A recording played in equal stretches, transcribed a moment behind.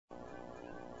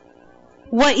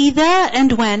وَإِذَا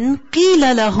and when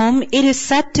قِيلَ لَهُمْ it is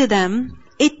said to them,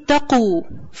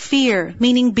 اتَّقُوا fear,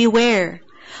 meaning beware,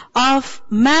 of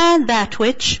مَا that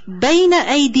which بَيْنَ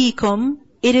أَيْدِيكُمْ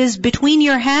it is between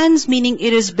your hands, meaning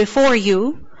it is before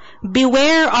you.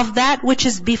 Beware of that which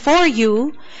is before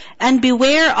you, and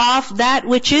beware of that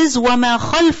which is وَمَا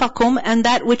خَلْفَكُمْ and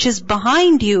that which is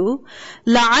behind you,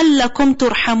 لَعَلَّكُمْ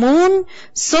تُرْحَمُونَ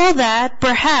so that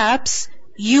perhaps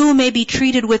you may be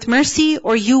treated with mercy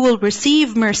or you will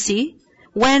receive mercy.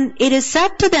 When it is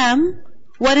said to them,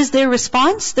 what is their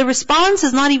response? The response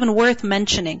is not even worth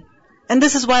mentioning. And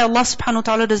this is why Allah subhanahu wa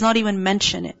ta'ala does not even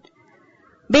mention it.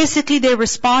 Basically their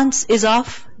response is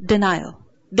of denial.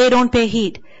 They don't pay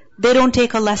heed. They don't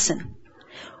take a lesson.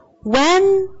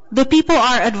 When the people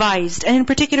are advised, and in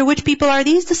particular which people are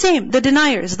these? The same, the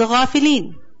deniers, the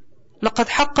غافلين. لَقَدْ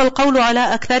حَقَّ الْقَوْلُ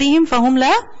عَلَىٰ أَكْثَرِهِمْ فَهُمْ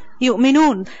لَا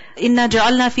يُؤْمِنُونَ إِنَّا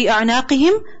جَعَلْنَا فِي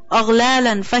أَعْنَاقِهِمْ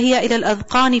أَغْلَالًا فَهِيَ إِلَى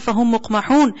الْأَذْقَانِ فَهُمْ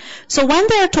مُقْمَحُونَ So when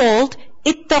they are told,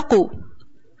 اتَّقُوا.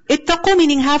 Ittaqu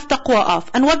meaning have taqwa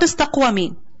of. And what does taqwa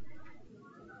mean?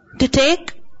 To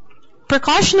take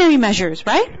precautionary measures,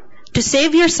 right? To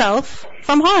save yourself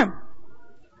from harm.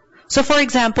 So for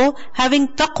example, having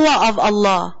taqwa of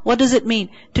Allah, what does it mean?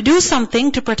 To do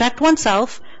something to protect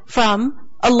oneself from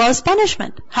Allah's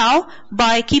punishment. How?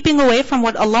 By keeping away from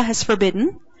what Allah has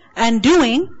forbidden and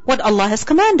doing what Allah has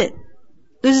commanded.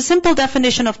 This is a simple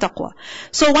definition of taqwa.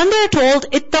 So when they are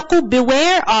told, ittaqu,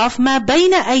 beware of ma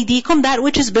bayna aydikum, that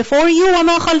which is before you, wa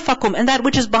ma khalfakum, and that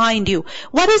which is behind you.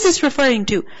 What is this referring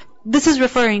to? This is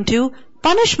referring to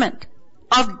punishment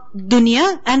of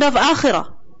dunya and of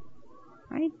akhirah.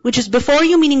 Right? Which is before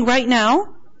you, meaning right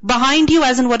now, behind you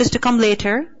as in what is to come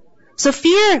later. So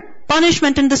fear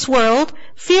punishment in this world,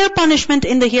 fear punishment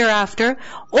in the hereafter,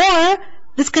 or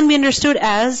this can be understood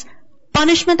as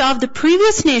punishment of the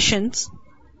previous nations,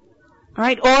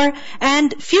 right?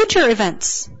 And future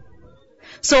events.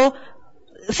 So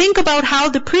think about how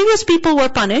the previous people were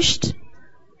punished,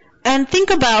 and think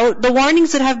about the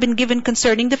warnings that have been given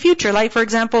concerning the future. Like for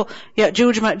example,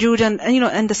 Ya'juj, Ma'juj,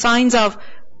 and the signs of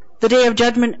the Day of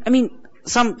Judgment.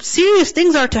 Some serious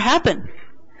things are to happen.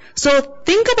 So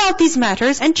think about these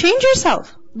matters and change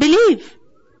yourself. Believe.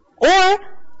 Or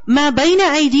مَا بَيْنَ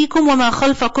أَيْدِيكُمْ وَمَا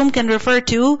خَلْفَكُمْ can refer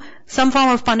to some form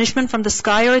of punishment from the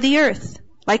sky or the earth.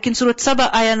 Like in Surah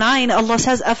Saba, ayah 9, Allah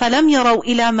says, أَفَلَمْ يَرَوْا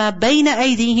إِلَى مَا بَيْنَ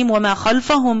أَيْدِيهِمْ وَمَا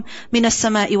خَلْفَهُمْ مِنَ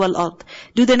السَّمَاءِ وَالْأَرْضِ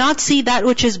Do they not see that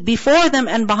which is before them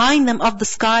and behind them of the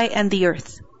sky and the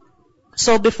earth?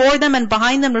 So before them and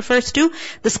behind them refers to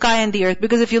the sky and the earth.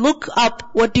 Because if you look up,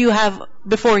 what do you have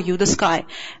before you? The sky.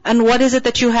 And what is it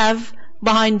that you have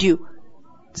behind you?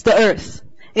 It's the earth.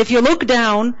 If you look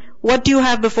down, what do you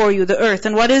have before you? The earth.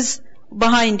 And what is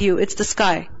behind you? It's the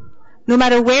sky. No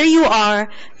matter where you are,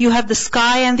 you have the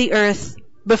sky and the earth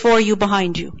before you,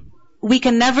 behind you. We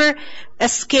can never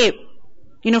escape,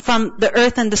 from the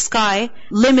earth and the sky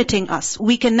limiting us.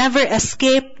 We can never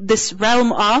escape this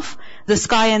realm of the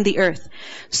sky and the earth.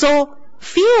 So,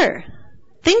 fear.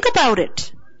 Think about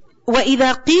it.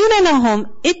 وَإِذَا قِيلَ لَهُمْ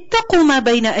اتَّقُوا مَا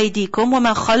بَيْنَ أَيْدِيكُمْ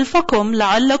وَمَا خَلْفَكُمْ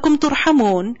لَعَلَّكُمْ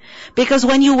تُرْحَمُونَ Because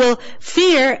when you will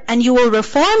fear and you will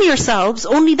reform yourselves,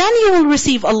 only then you will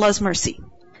receive Allah's mercy.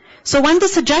 So when the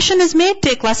suggestion is made,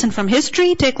 take lesson from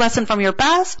history, take lesson from your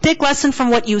past, take lesson from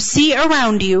what you see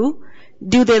around you.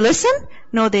 Do they listen?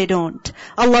 No, they don't.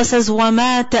 Allah says,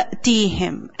 وَمَا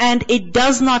تَأْتِيهِمْ And it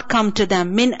does not come to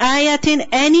them. مِنْ آيَةٍ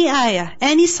Any ayah,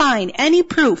 any sign, any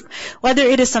proof. Whether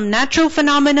it is some natural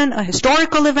phenomenon, a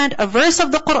historical event, a verse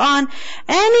of the Qur'an,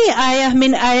 any ayah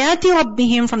مِنْ آيَاتِ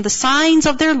رَبِّهِمْ From the signs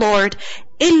of their Lord,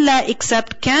 إِلَّا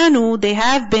except كَانُوا They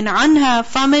have been عَنْهَا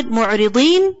from it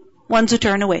مُعْرِضِينَ Ones who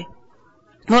turn away.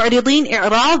 مُعْرِضِينَ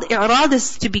I'rad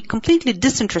is to be completely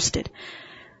disinterested.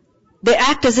 They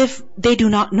act as if they do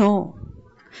not know.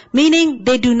 Meaning,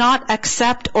 they do not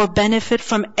accept or benefit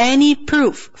from any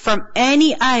proof, from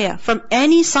any ayah, from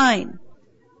any sign.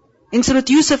 In Surah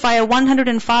Yusuf, ayah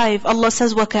 105, Allah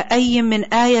says, وَكَأَيٍّ مِّنْ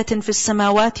آيَةٍ فِي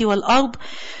السَّمَاوَاتِ وَالْأَرْضِ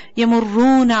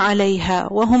يَمُرُّونَ عَلَيْهَا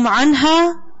وَهُمْ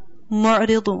عَنْهَا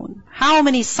مُعْرِضُونَ How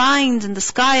many signs in the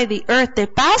sky, the earth, they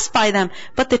pass by them,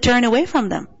 but they turn away from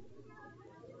them.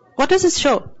 What does it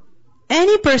show?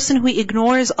 Any person who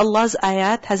ignores Allah's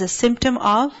ayat has a symptom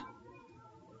of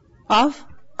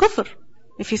kufr.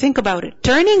 If you think about it.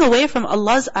 Turning away from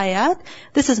Allah's ayat,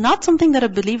 this is not something that a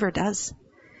believer does.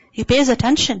 He pays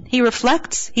attention, he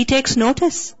reflects, he takes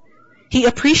notice. He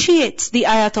appreciates the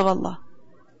ayat of Allah.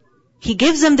 He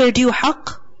gives them their due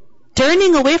haqq.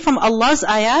 Turning away from Allah's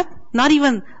ayat, not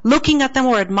even looking at them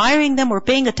or admiring them or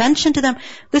paying attention to them,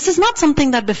 this is not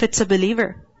something that befits a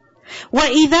believer.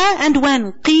 وَإِذَا And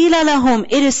when قِيلَ لَهُمْ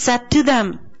It is said to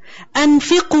them,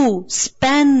 Anfiqu,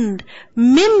 spend,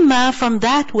 mimma, from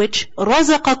that which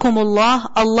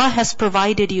razaqakumullah, Allah has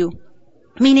provided you.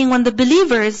 Meaning when the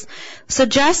believers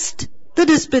suggest the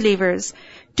disbelievers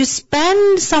to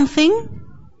spend something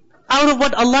out of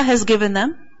what Allah has given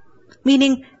them,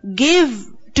 meaning give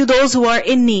to those who are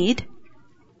in need,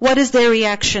 what is their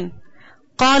reaction?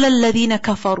 قَالَ الَّذِينَ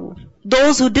كَفَرُوا,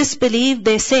 those who disbelieve,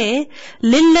 they say,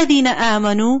 لِلَّذِينَ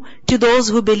آمَنُوا, to those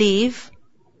who believe.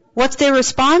 What's their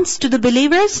response to the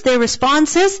believers? Their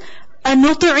response is,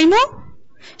 أَنُطْعِمُ,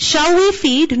 shall we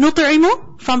feed?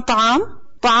 نُطْعِمُ, from ta'am.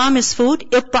 Ta'am is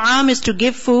food. Ta'am is to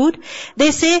give food. They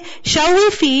say, shall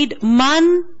we feed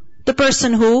man, the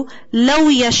person who,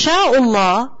 لَوْ يَشَاءُ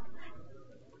اللَّهُ,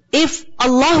 if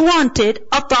Allah wanted,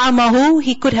 أَطْعَمَهُ,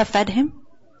 He could have fed him.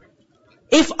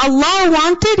 If Allah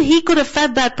wanted, He could have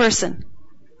fed that person.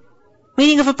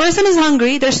 Meaning if a person is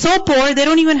hungry, they're so poor, they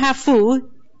don't even have food,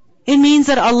 it means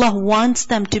that Allah wants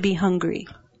them to be hungry.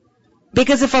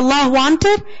 Because if Allah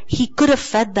wanted, He could have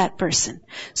fed that person.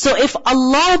 So if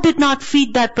Allah did not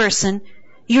feed that person,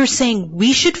 you're saying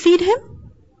we should feed him?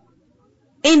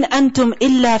 In antum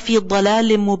illa fi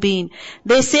dhalalim mubin.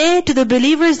 They say to the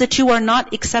believers that you are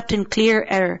not except in clear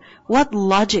error. What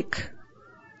logic?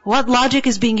 What logic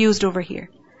is being used over here?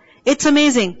 It's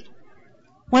amazing.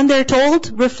 When they're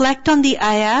told, reflect on the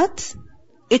ayat,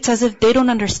 it's as if they don't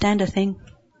understand a thing.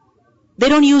 They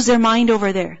don't use their mind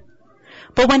over there.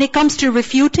 But when it comes to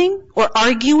refuting, or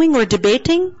arguing, or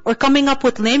debating, or coming up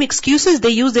with lame excuses, they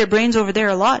use their brains over there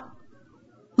a lot.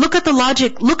 Look at the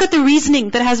logic, look at the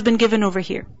reasoning that has been given over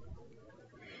here.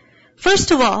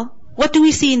 First of all, what do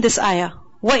we see in this ayah?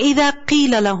 وَإِذَا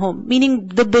قِيلَ لَهُمْ, meaning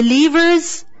the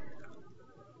believers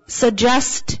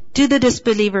suggest to the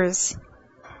disbelievers,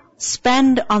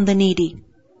 spend on the needy.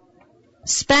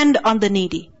 Spend on the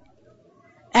needy.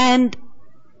 And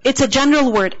it's a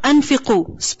general word,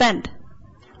 anfiqu, spend.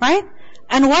 Right?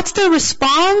 And what's the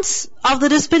response of the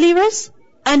disbelievers?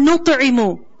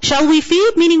 أَنُطْعِمُ, shall we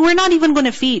feed? Meaning we're not even going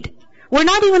to feed. We're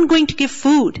not even going to give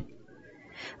food.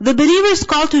 The believers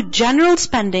call to general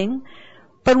spending,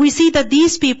 but we see that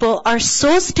these people are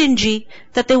so stingy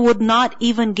that they would not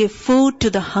even give food to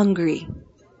the hungry.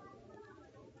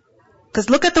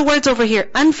 Because look at the words over here.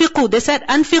 أَنْفِقُوا, they said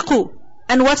أَنْفِقُوا.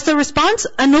 And what's the response?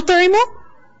 أَنُطْعِمُ.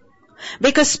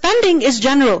 Because spending is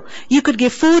general. You could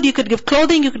give food, you could give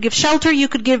clothing, you could give shelter, you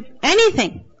could give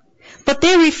anything. But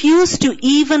they refuse to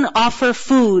even offer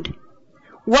food.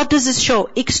 What does this show?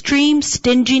 Extreme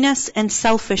stinginess and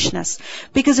selfishness.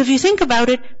 Because if you think about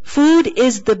it, food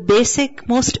is the basic,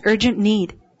 most urgent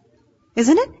need.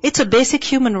 Isn't it? It's a basic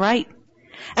human right.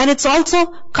 And it's also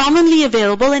commonly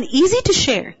available and easy to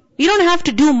share. You don't have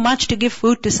to do much to give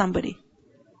food to somebody.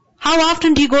 How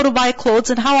often do you go to buy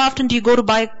clothes and how often do you go to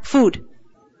buy food?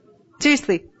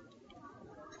 Seriously.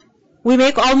 We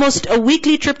make almost a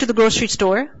weekly trip to the grocery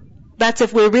store. That's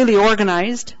if we're really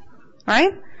organized.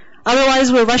 Right?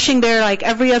 Otherwise we're rushing there like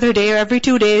every other day or every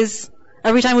 2 days.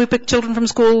 Every time we pick children from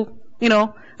school,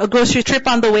 a grocery trip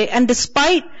on the way. And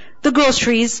despite the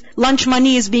groceries, lunch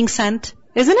money is being sent.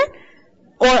 Isn't it?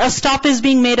 Or a stop is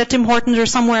being made at Tim Hortons or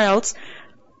somewhere else.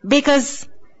 Because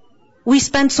we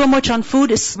spend so much on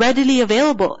food, it's readily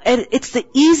available. It's the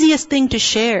easiest thing to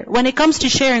share. When it comes to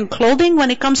sharing clothing,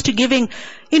 when it comes to giving,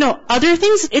 other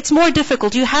things, it's more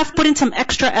difficult. You have to put in some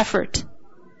extra effort.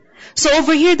 So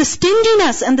over here, the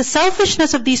stinginess and the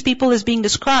selfishness of these people is being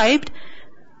described,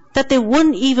 that they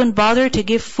wouldn't even bother to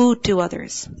give food to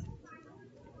others.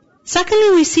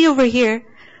 Secondly, we see over here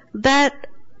that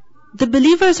the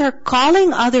believers are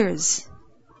calling others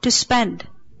to spend.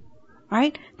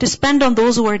 Right? To spend on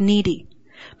those who are needy.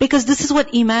 Because this is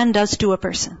what Iman does to a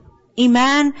person.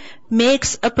 Iman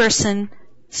makes a person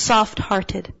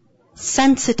soft-hearted,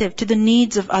 sensitive to the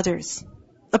needs of others.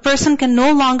 A person can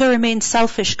no longer remain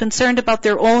selfish, concerned about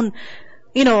their own,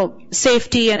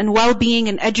 safety and well-being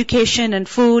and education and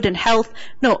food and health.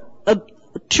 No, a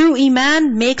true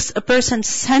Iman makes a person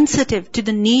sensitive to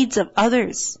the needs of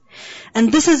others. And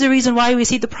this is the reason why we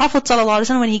see the Prophet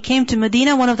ﷺ, when he came to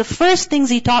Medina, one of the first things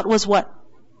he taught was what?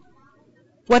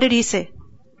 What did he say?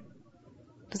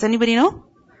 Does anybody know?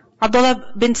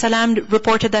 Abdullah bin Salam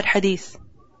reported that hadith.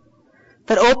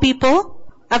 That, O people,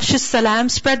 afshu salam,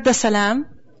 spread the salam,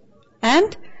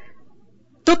 and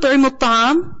tut'imu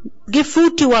ta'am, give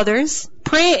food to others,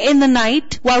 pray in the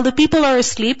night while the people are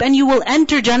asleep, and you will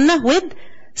enter Jannah with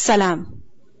salam.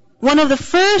 One of the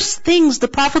first things the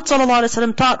Prophet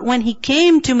ﷺ taught when he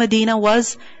came to Medina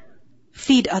was,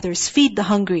 feed others, feed the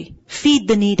hungry, feed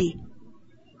the needy.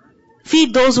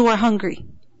 Feed those who are hungry.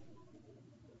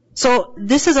 So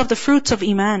this is of the fruits of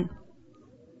Iman.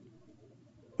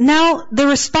 Now, the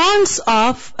response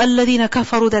of الَّذِينَ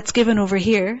كَفَرُوا that's given over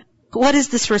here, what is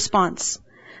this response?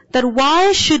 That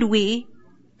why should we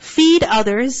feed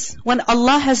others when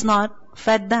Allah has not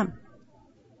fed them?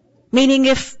 Meaning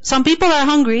if some people are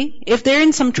hungry, if they're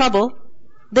in some trouble,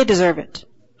 they deserve it.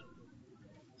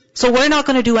 So we're not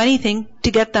going to do anything to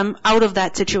get them out of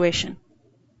that situation.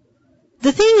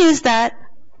 The thing is that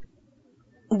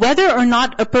whether or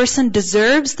not a person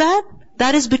deserves that,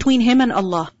 that is between him and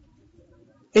Allah.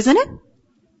 Isn't it?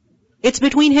 It's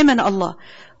between him and Allah.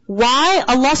 Why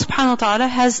Allah subhanahu wa ta'ala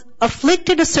has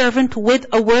afflicted a servant with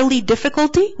a worldly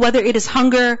difficulty, whether it is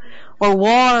hunger or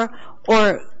war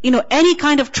or any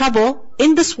kind of trouble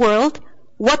in this world,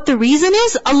 what the reason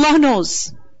is, Allah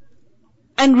knows.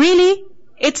 And really,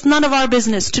 it's none of our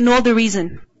business to know the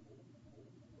reason.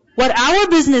 What our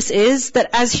business is, that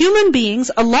as human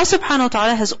beings, Allah subhanahu wa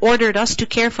ta'ala has ordered us to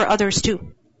care for others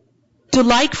too. To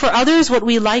like for others what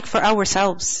we like for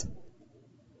ourselves.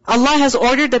 Allah has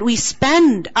ordered that we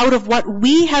spend out of what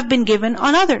we have been given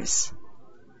on others.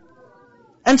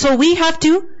 And so we have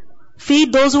to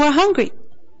feed those who are hungry.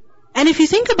 And if you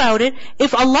think about it,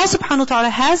 if Allah subhanahu wa ta'ala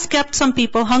has kept some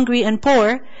people hungry and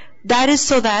poor, that is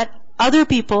so that other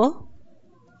people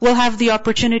will have the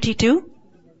opportunity to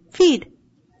feed,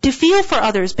 to feel for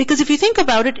others. Because if you think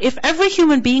about it, if every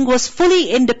human being was fully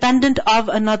independent of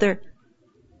another,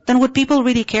 then would people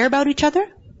really care about each other?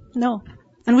 No.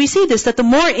 And we see this, that the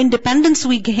more independence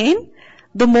we gain,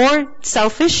 the more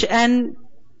selfish and,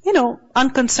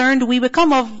 unconcerned we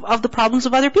become of the problems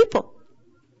of other people.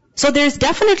 So there's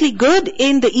definitely good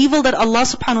in the evil that Allah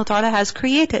subhanahu wa ta'ala has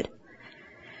created.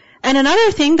 And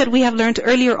another thing that we have learned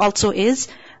earlier also is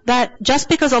that just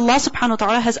because Allah subhanahu wa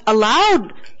ta'ala has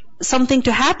allowed something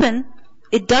to happen,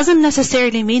 it doesn't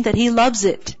necessarily mean that He loves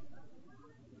it.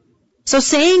 So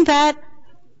saying that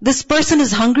this person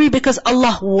is hungry because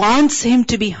Allah wants him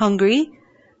to be hungry,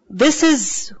 this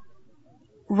is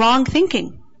wrong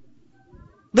thinking.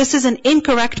 This is an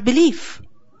incorrect belief.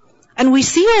 And we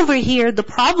see over here the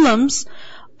problems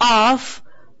of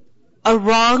a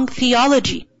wrong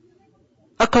theology,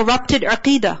 a corrupted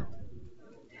aqeedah.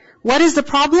 What is the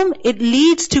problem? It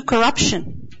leads to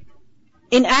corruption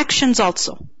in actions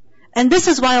also. And this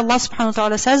is why Allah subhanahu wa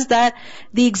ta'ala says that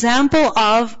the example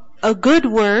of a good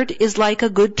word is like a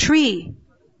good tree.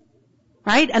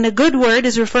 Right? And a good word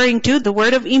is referring to the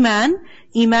word of Iman.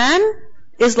 Iman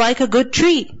is like a good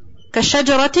tree.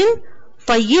 كَشَجَرَةٍ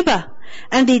طَيِّبَةٍ.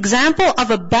 And the example of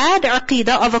a bad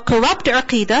aqeedah, of a corrupt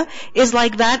aqeedah, is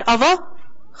like that of a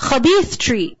khabith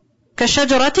tree.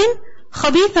 كَشَجَرَةٍ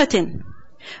خَبِيثَةٍ.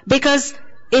 Because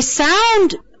a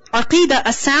sound aqeedah,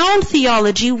 a sound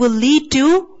theology will lead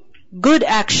to good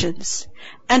actions.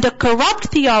 And a corrupt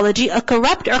theology, a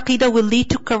corrupt aqeedah will lead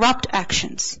to corrupt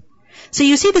actions. So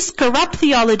you see this corrupt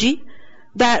theology,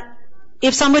 that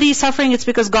if somebody is suffering, it's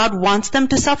because God wants them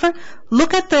to suffer.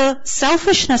 Look at the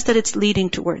selfishness that it's leading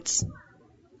towards.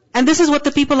 And this is what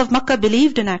the people of Makkah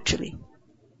believed in actually.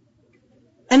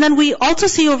 And then we also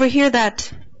see over here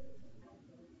that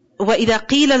وَإِذَا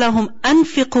قِيلَ لَهُمْ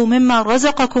أَنْفِقُوا مِمَّا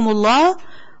رَزَقَكُمُ اللَّهُ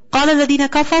قَالَ الَّذِينَ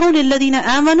كَفَرُوا لِلَّذِينَ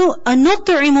آمَنُوا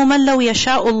أَنُطْعِمُ مَنْ لَوْ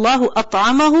يَشَاءُ اللَّهُ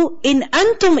أَطْعَمَهُ إِنْ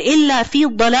أَنْتُمْ إِلَّا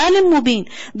فِي ضَلَالٍ مُبِينٍ.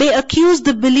 They accuse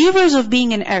the believers of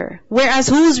being in error. Whereas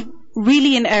who's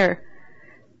really in error?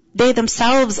 They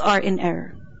themselves are in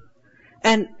error.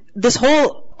 And this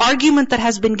whole argument that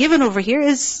has been given over here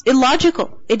is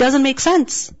illogical. It doesn't make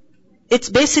sense. It's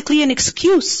basically an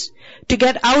excuse to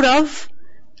get out of,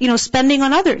 spending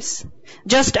on others.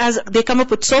 Just as they come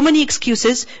up with so many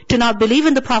excuses to not believe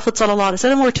in the Prophet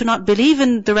ﷺ, or to not believe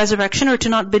in the resurrection, or to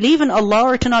not believe in Allah,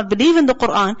 or to not believe in the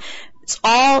Quran. It's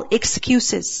all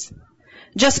excuses.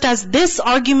 Just as this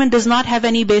argument does not have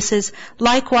any basis,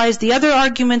 likewise the other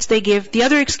arguments they give, the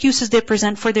other excuses they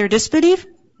present for their disbelief,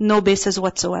 no basis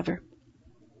whatsoever.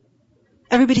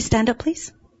 Everybody stand up,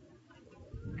 please.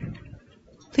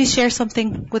 Please share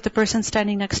something with the person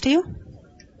standing next to you.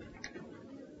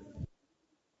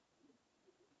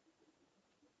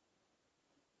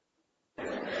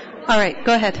 Alright,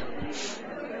 go ahead.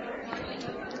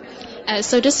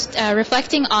 So just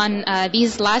reflecting on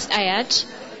these last ayat.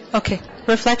 Okay,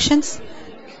 reflections?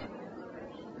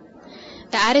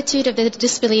 The attitude of the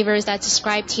disbelievers that's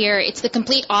described here, it's the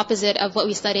complete opposite of what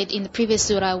we studied in the previous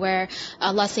surah, where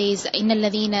Allah says, إِنَّ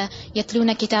الَّذِينَ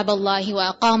يَتْلُونَ كِتَابَ اللَّهِ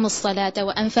وَأَقَامُوا الصَّلَاةَ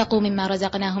وَأَنْفَقُوا مِمَّا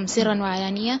رَزَقْنَاهُمْ سِرًّا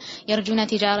وَعَلَانِيَةً يَرْجُونَ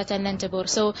تِجَارَةً لَن تَبُورَ.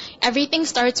 So everything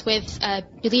starts with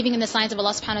believing in the signs of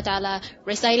Allah subhanahu wa ta'ala,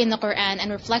 reciting the Quran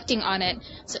and reflecting on it,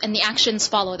 and the actions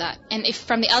follow that. And if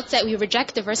from the outset we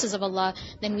reject the verses of Allah,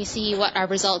 then we see what our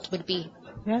result would be.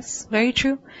 Yes, very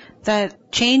true.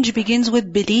 That change begins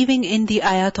with believing in the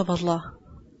ayat of Allah.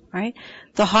 Right?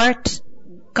 The heart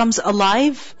comes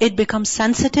alive, it becomes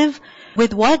sensitive.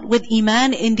 With what? With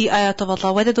iman in the ayat of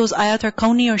Allah, whether those ayat are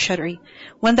kauni or shari.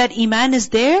 When that iman is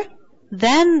there,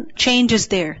 then change is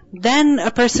there. Then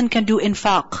a person can do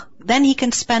infaq. Then he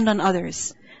can spend on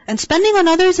others. And spending on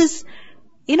others is,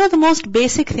 the most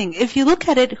basic thing. If you look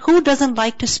at it, who doesn't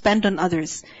like to spend on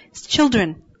others? It's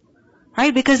children.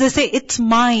 Right? Because they say, it's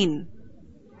mine.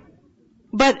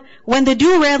 But when they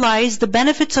do realize the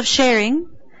benefits of sharing,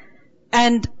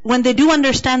 and when they do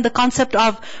understand the concept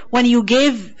of when you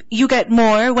give, you get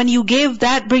more, when you give,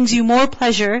 that brings you more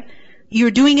pleasure,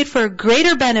 you're doing it for a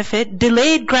greater benefit,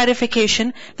 delayed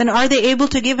gratification, then are they able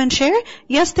to give and share?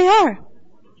 Yes, they are.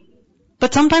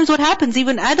 But sometimes what happens,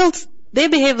 even adults, they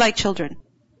behave like children.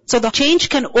 So the change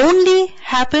can only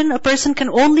happen, a person can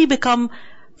only become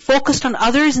focused on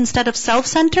others instead of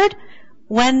self-centered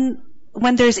when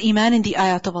there's iman in the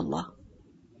ayat of Allah.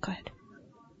 Go ahead.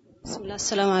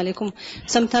 Assalamu alaikum.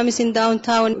 Sometimes in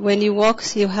downtown, when you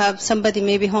walk, you have somebody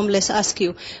maybe homeless ask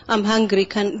you, I'm hungry,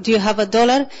 do you have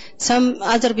 $1? Some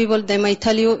other people, they might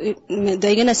tell you,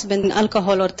 they're going to spend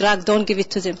alcohol or drug, don't give it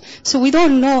to them. So we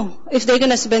don't know if they're going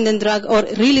to spend in drug or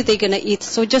really they're going to eat.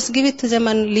 So just give it to them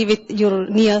and leave it your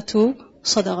near to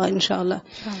sadaqah, inshallah.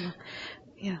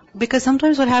 Yeah, because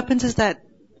sometimes what happens is that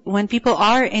when people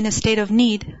are in a state of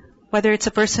need, whether it's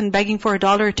a person begging for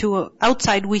 $1 or $2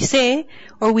 outside, we say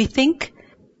or we think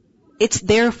it's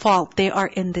their fault they are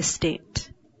in this state.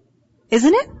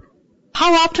 Isn't it?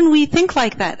 How often we think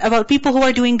like that about people who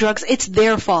are doing drugs, it's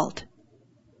their fault.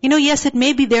 Yes, it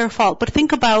may be their fault, but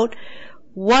think about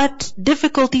what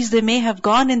difficulties they may have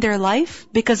gone in their life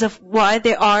because of why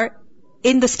they are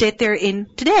in the state they're in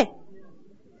today.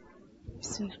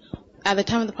 At the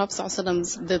time of the Prophet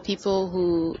ﷺ, the people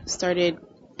who started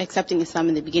accepting Islam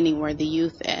in the beginning were the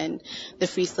youth and the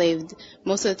free slaves.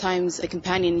 Most of the times, the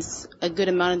companions, a good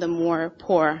amount of them were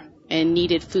poor and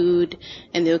needed food,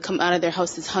 and they would come out of their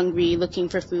houses hungry, looking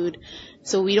for food.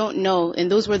 So we don't know,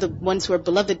 and those were the ones who were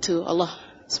beloved to Allah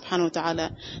subhanahu wa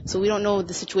ta'ala. So we don't know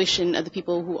the situation of the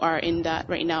people who are in that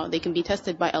right now. They can be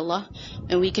tested by Allah,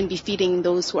 and we can be feeding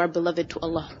those who are beloved to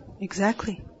Allah.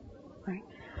 Exactly. Right.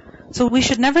 So we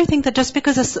should never think that just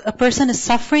because a person is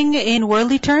suffering in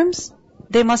worldly terms,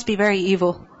 they must be very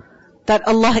evil, that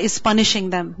Allah is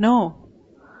punishing them. No.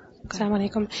 Assalamu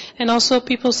alaikum. And also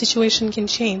people's situation can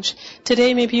change.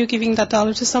 Today maybe you're giving that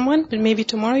 $1 to someone, but maybe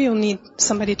tomorrow you'll need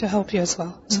somebody to help you as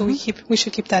well. So we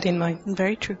should keep that in mind.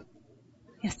 Very true.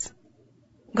 Yes.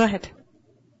 Go ahead.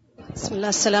 Bismillah,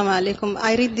 assalamu alaikum.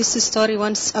 I read this story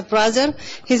once. A brother,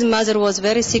 his mother was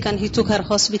very sick and he took her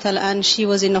hospital, and she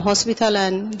was in a hospital,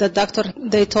 and the doctor,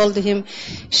 they told him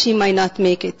she might not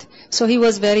make it. So he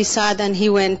was very sad and he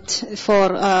went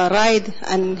for a ride,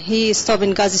 and he stopped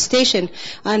in gas station,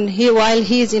 and while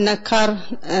he is in a car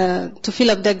to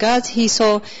fill up the gas, he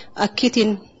saw a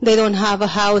kitten. They don't have a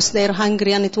house, they're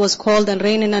hungry, and it was cold and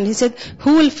raining, and he said,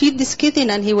 who will feed this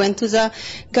kitten? And he went to the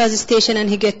gas station and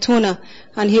he get tuna,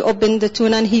 and he opened the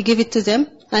tuna and he gave it to them,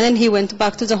 and then he went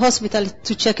back to the hospital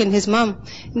to check in his mom.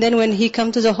 And then when he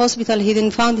come to the hospital, he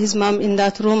didn't find his mom in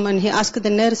that room, and he asked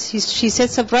the nurse, she said,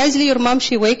 surprisingly, your mom,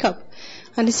 she wake up.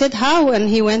 And he said, how? And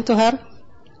he went to her.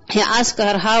 He asked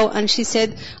her how, and she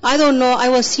said, I don't know, I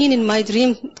was seeing in my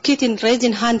dream, kitten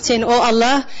raising hand saying, oh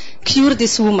Allah, cure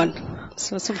this woman.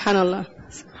 So subhanallah.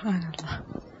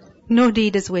 Subhanallah. No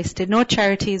deed is wasted, no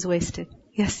charity is wasted.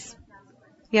 Yes.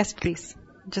 Yes, please.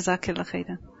 Jazakallah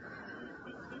khairan.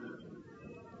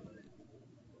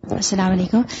 Assalamu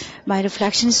alaikum. My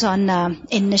reflection is on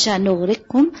in Nasha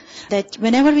Nughrikum, that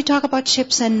whenever we talk about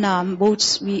ships and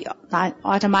boats, we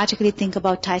automatically think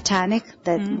about Titanic,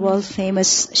 that world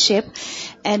famous ship.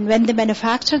 And when they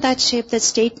manufactured that ship, the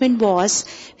statement was,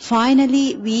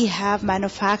 finally we have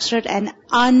manufactured an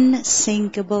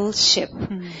unsinkable ship.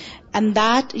 And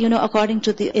that, according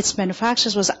to its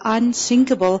manufacturers, was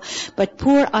unsinkable, but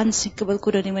poor unsinkable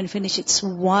couldn't even finish its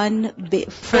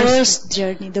first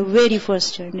journey, the very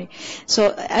first journey.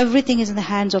 So everything is in the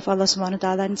hands of Allah subhanahu wa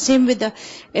ta'ala. And same with the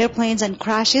airplanes and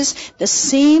crashes, the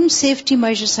same safety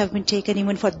measures have been taken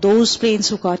even for those planes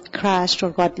who got crashed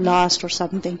or got lost or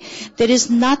something. There is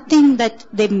nothing that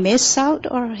they miss out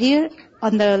or hear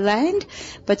on the land,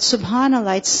 but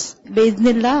subhanallah, it's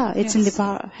bi'idhnillah, it's in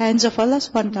the hands of Allah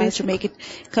subhanahu wa ta'ala to make it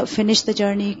finish the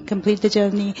journey, complete the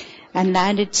journey, and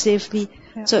land it safely.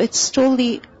 So it's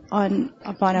totally upon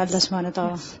Allah subhanahu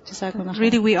wa ta'ala.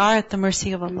 Really, we are at the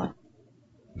mercy of Allah.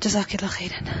 Jazakallah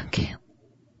khairan. Okay.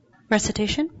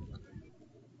 Recitation?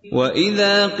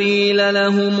 وَإِذَا قِيلَ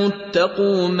لَهُمُ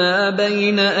اتَّقُوا مَا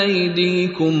بَيْنَ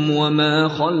أَيْدِيكُمْ وَمَا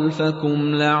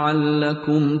خَلْفَكُمْ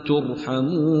لَعَلَّكُمْ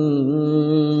تُرْحَمُونَ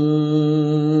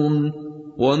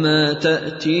وَمَا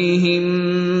تَأْتِيهِمْ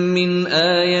مِنْ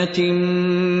آيَةٍ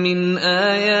مِنْ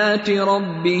آيَاتِ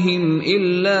رَبِّهِمْ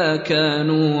إِلَّا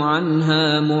كَانُوا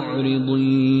عَنْهَا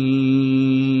مُعْرِضِينَ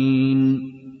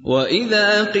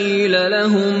وَإِذَا قِيلَ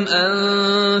لَهُمْ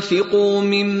أَنفِقُوا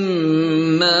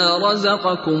مِمَّا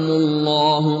رَزَقَكُمُ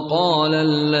اللَّهُ قَالَ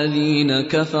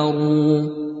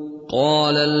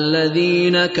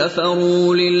الَّذِينَ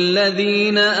كَفَرُوا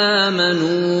لِلَّذِينَ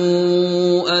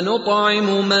آمَنُوا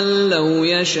أَنُطْعِمُ مَن لَّوْ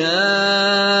يَشَاءُ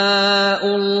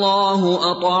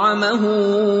اللَّهُ أَطْعَمَهُ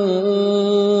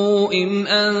إِنْ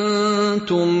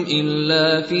أَنتُمْ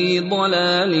إِلَّا فِي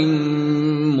ضَلَالٍ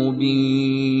مُّبِينٍ